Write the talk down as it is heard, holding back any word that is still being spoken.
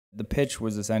The pitch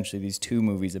was essentially these two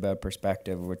movies about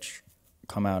perspective, which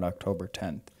come out October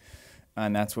 10th.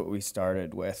 And that's what we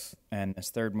started with. And this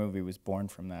third movie was born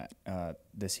from that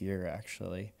this year,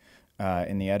 actually,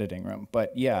 in the editing room.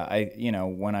 But yeah,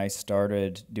 when I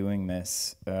started doing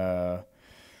this, 8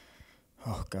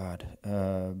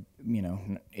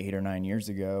 or 9 years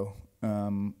ago,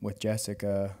 with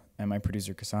Jessica and my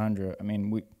producer Cassandra,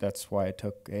 that's why it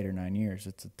took 8 or 9 years.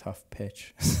 It's a tough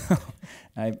pitch. So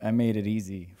I made it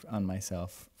easy on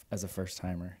myself as a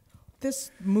first-timer.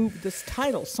 This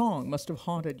title song must have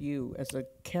haunted you as a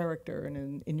character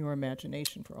and in your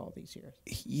imagination for all these years.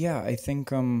 Yeah, I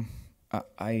think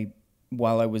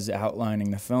while I was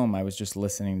outlining the film, I was just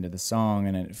listening to the song,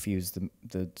 and it fused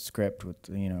the script with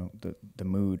the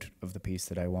mood of the piece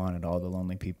that I wanted. All the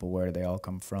lonely people, where do they all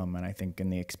come from? And I think in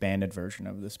the expanded version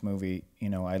of this movie,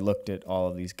 I looked at all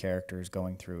of these characters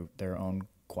going through their own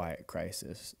quiet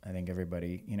crisis. I think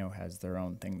everybody has their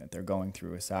own thing that they're going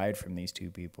through aside from these two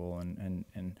people,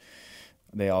 and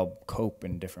they all cope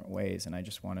in different ways. And I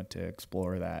just wanted to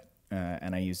explore that.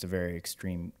 And I used a very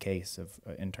extreme case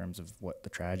in terms of what the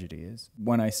tragedy is.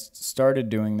 When I started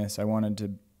doing this, I wanted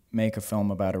to make a film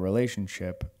about a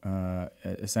relationship,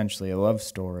 essentially a love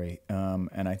story.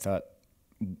 And I thought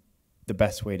the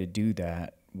best way to do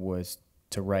that was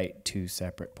to write two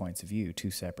separate points of view,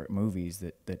 two separate movies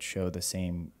that show the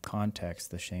same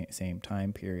context, the same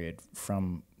time period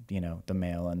from the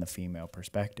male and the female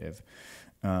perspective.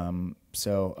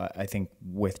 So I think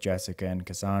with Jessica and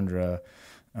Cassandra,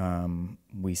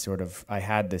 I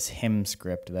had this hymn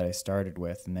script that I started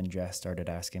with, and then Jess started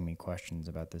asking me questions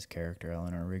about this character,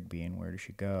 Eleanor Rigby, and where does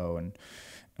she go,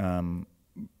 and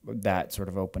that sort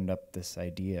of opened up this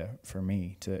idea for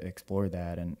me to explore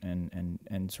that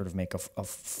and sort of make a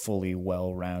fully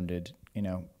well-rounded,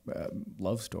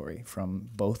 love story from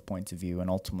both points of view, and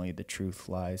ultimately the truth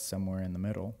lies somewhere in the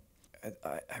middle.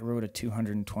 I wrote a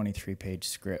 223-page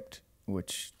script,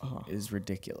 which is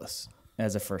ridiculous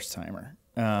as a first-timer.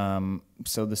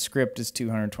 So the script is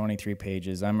 223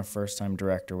 pages. I'm a first-time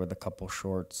director with a couple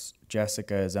shorts.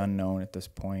 Jessica is unknown at this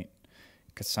point.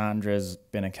 Cassandra's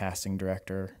been a casting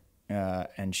director,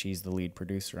 and she's the lead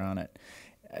producer on it.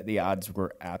 The odds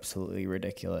were absolutely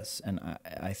ridiculous, and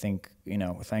I think,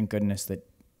 thank goodness that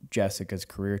Jessica's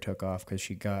career took off, because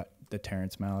she got the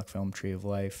Terrence Malick film Tree of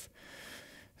Life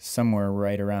somewhere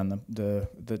right around the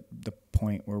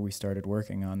point where we started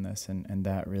working on this, and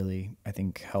that really, I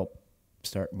think, helped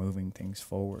start moving things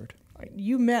forward.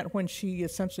 You met when she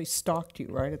essentially stalked you,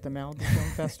 right, at the Malibu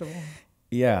Film Festival?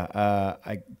 Yeah,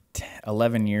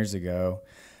 11 years ago,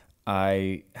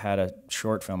 I had a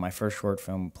short film. My first short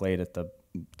film played at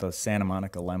the Santa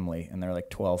Monica Lemley, and there are like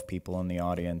 12 people in the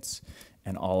audience,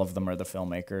 and all of them are the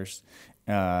filmmakers.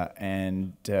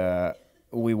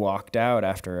 We walked out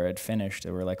after I'd finished.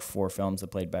 There were like 4 films that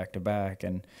played back to back,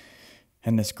 and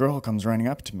this girl comes running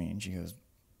up to me, and she goes,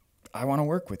 "I want to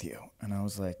work with you." And I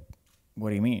was like, "What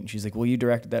do you mean?" She's like, "Well, you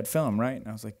directed that film, right?" And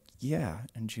I was like, "Yeah."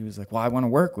 And she was like, "Well, I want to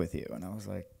work with you." And I was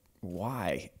like,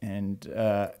 "Why?" And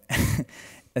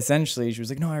essentially she was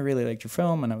like, "No, I really liked your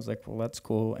film." And I was like, "Well, that's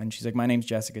cool." And she's like, "My name's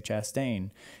Jessica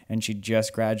Chastain." And she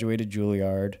just graduated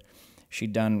Juilliard.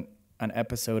 She'd done an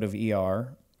episode of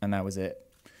ER, and that was it.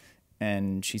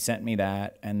 And she sent me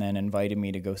that, and then invited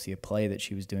me to go see a play that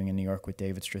she was doing in New York with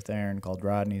David Strathairn called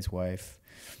Rodney's Wife.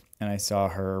 And I saw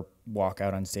her walk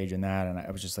out on stage in that, and I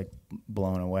was just like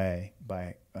blown away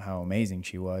by how amazing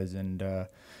she was. And,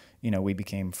 we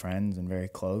became friends and very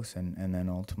close, and then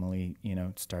ultimately,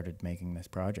 started making this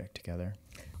project together.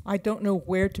 I don't know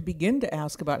where to begin to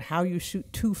ask about how you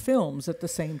shoot 2 films at the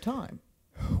same time.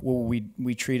 Well,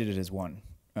 we treated it as one.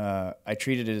 I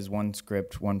treated it as one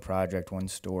script, one project, one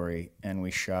story, and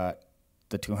we shot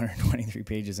the 223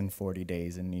 pages in 40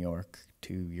 days in New York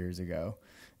 2 years ago.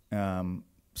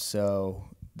 So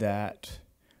that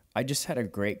I just had a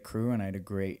great crew, and I had a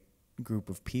great group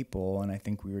of people, and I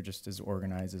think we were just as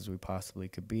organized as we possibly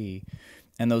could be.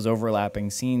 And those overlapping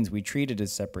scenes we treated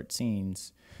as separate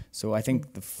scenes. So I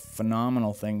think the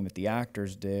phenomenal thing that the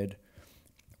actors did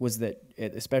was that,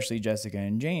 especially Jessica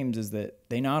and James, is that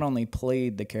they not only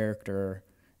played the character,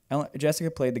 Jessica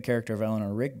played the character of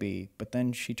Eleanor Rigby, but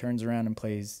then she turns around and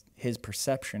plays his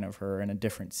perception of her in a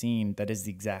different scene that is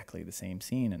exactly the same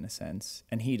scene in a sense,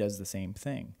 and he does the same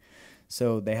thing.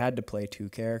 So they had to play 2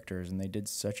 characters, and they did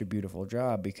such a beautiful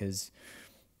job, because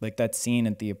like that scene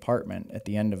at the apartment at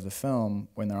the end of the film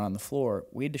when they're on the floor,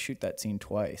 we had to shoot that scene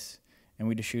twice, and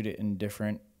we had to shoot it in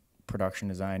different production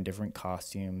design, different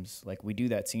costumes. Like, we do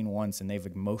that scene once, and they've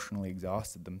emotionally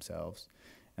exhausted themselves.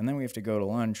 and then we have to go to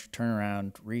lunch, turn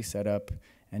around, reset up,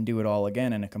 and do it all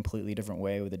again in a completely different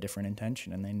way with a different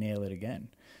intention, and they nail it again.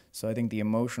 So I think the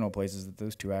emotional places that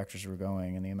those two actors were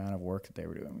going and the amount of work that they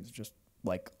were doing was just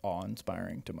like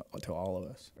awe-inspiring to all of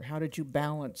us. How did you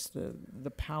balance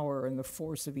the power and the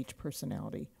force of each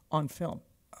personality on film?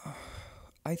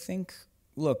 I think,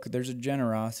 look, there's a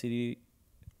generosity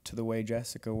to the way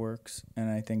Jessica works,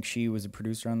 and I think she was a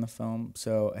producer on the film,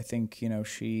 so I think, you know,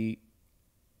 she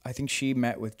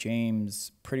met with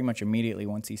James pretty much immediately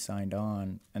once he signed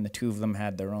on, and the two of them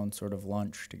had their own sort of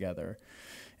lunch together.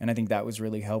 And I think that was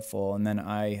really helpful. And then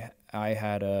I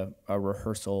had a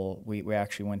rehearsal. We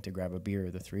actually went to grab a beer,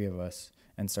 the three of us,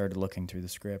 and started looking through the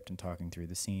script and talking through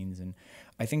the scenes. And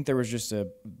I think there was just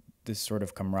this sort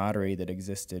of camaraderie that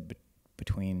existed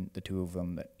between the two of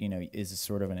them that, you know, is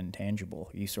sort of an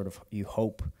intangible. You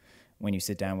hope when you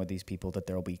sit down with these people that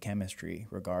there'll be chemistry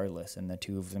regardless. And the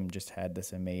two of them just had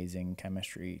this amazing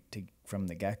chemistry from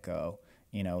the get-go.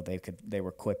 You know, they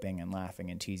were quipping and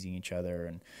laughing and teasing each other,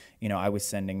 and you know, I was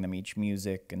sending them each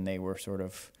music, and they were sort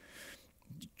of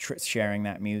sharing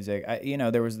that music. You know,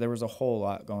 there was a whole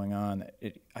lot going on.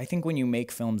 I think when you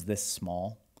make films this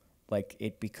small, like,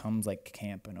 it becomes like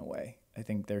camp in a way. I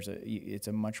think it's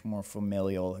a much more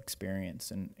familial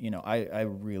experience, and you know, I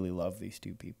really love these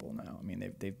two people now. I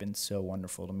mean, they've been so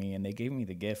wonderful to me, and they gave me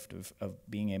the gift of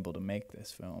being able to make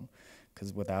this film,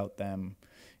 because without them,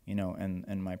 you know,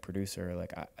 and my producer,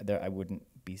 like, I wouldn't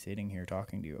be sitting here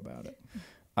talking to you about it.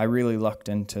 I really lucked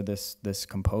into this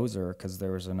composer, because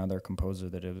there was another composer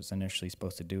that it was initially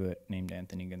supposed to do it, named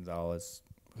Anthony Gonzalez,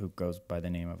 who goes by the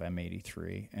name of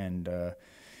M83, and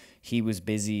he was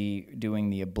busy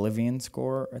doing the Oblivion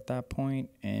score at that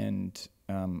point, and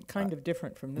kind of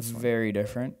different from this one. Very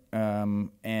different,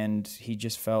 and he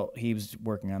just felt he was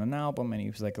working on an album, and he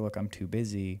was like, "Look, I'm too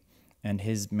busy." And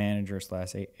his manager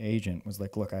 / agent was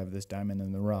like, "Look, I have this diamond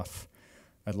in the rough.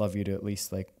 I'd love you to at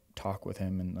least like talk with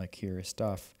him and like hear his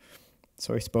stuff."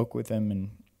 So I spoke with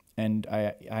him, and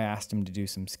I asked him to do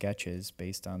some sketches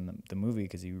based on the movie,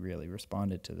 because he really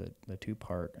responded to the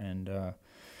two-part. And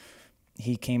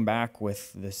he came back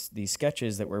with these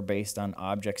sketches that were based on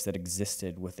objects that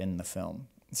existed within the film.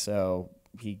 So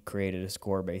he created a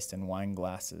score based in wine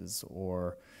glasses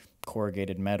or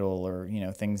corrugated metal, or, you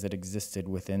know, things that existed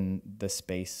within the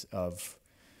space of,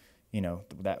 you know,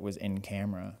 that was in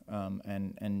camera.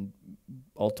 And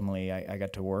ultimately I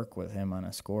got to work with him on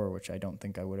a score, which I don't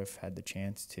think I would have had the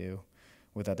chance to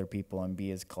with other people and be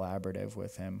as collaborative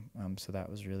with him. So that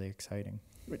was really exciting.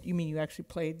 You mean you actually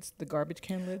played the garbage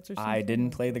can lids or something? I didn't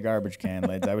play the garbage can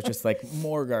lids. I was just like,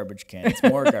 more garbage cans,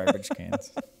 more garbage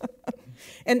cans.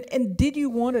 And did you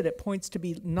want it at points to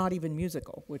be not even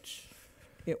musical, which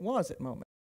it was at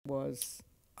moments?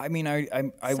 I mean,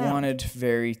 I wanted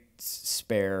very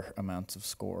spare amounts of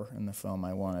score in the film.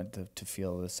 I wanted to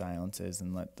feel the silences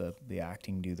and let the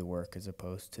acting do the work, as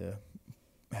opposed to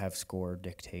have score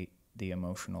dictate the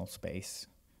emotional space.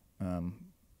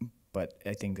 But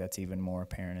I think that's even more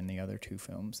apparent in the other two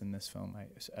films. In this film,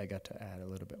 I got to add a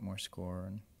little bit more score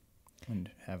and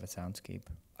have a soundscape.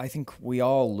 I think we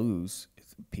all lose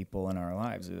people in our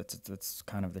lives. That's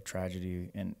kind of the tragedy,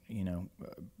 and you know,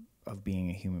 of being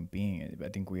a human being. I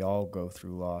think we all go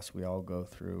through loss. We all go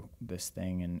through this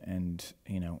thing, and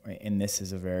you know, and this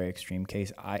is a very extreme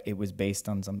case. It was based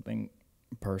on something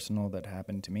personal that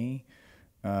happened to me.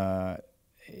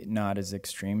 Not as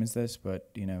extreme as this, but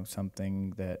you know,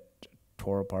 something that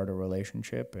tore apart a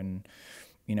relationship, and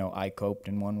you know, I coped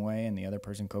in one way and the other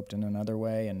person coped in another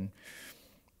way, and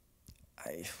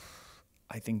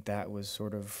I think that was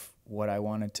sort of what I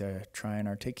wanted to try and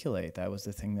articulate. That was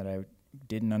the thing that I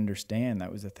didn't understand.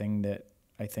 That was the thing that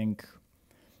I think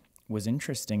was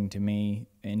interesting to me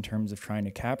in terms of trying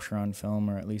to capture on film,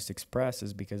 or at least express,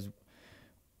 is because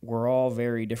we're all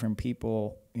very different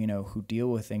people, you know, who deal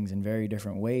with things in very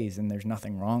different ways, and there's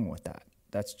nothing wrong with that.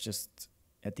 That's just,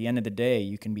 at the end of the day,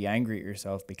 you can be angry at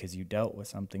yourself because you dealt with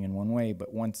something in one way,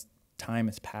 but once time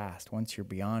has passed, once you're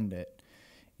beyond it,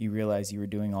 you realize you were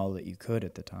doing all that you could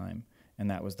at the time,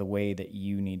 and that was the way that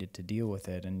you needed to deal with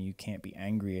it, and you can't be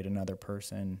angry at another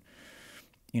person,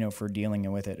 you know, for dealing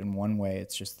with it in one way.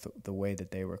 It's just the way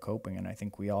that they were coping, and I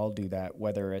think we all do that,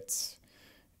 whether it's,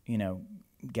 you know,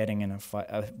 getting in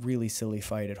a really silly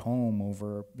fight at home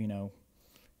over, you know,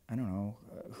 I don't know,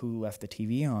 who left the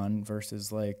TV on,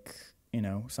 versus like, you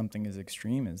know, something as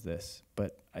extreme as this.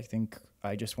 But I think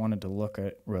I just wanted to look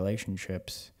at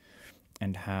relationships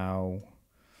and how,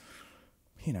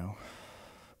 you know,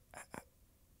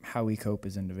 how we cope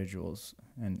as individuals,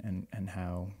 and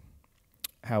how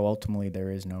ultimately there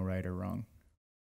is no right or wrong.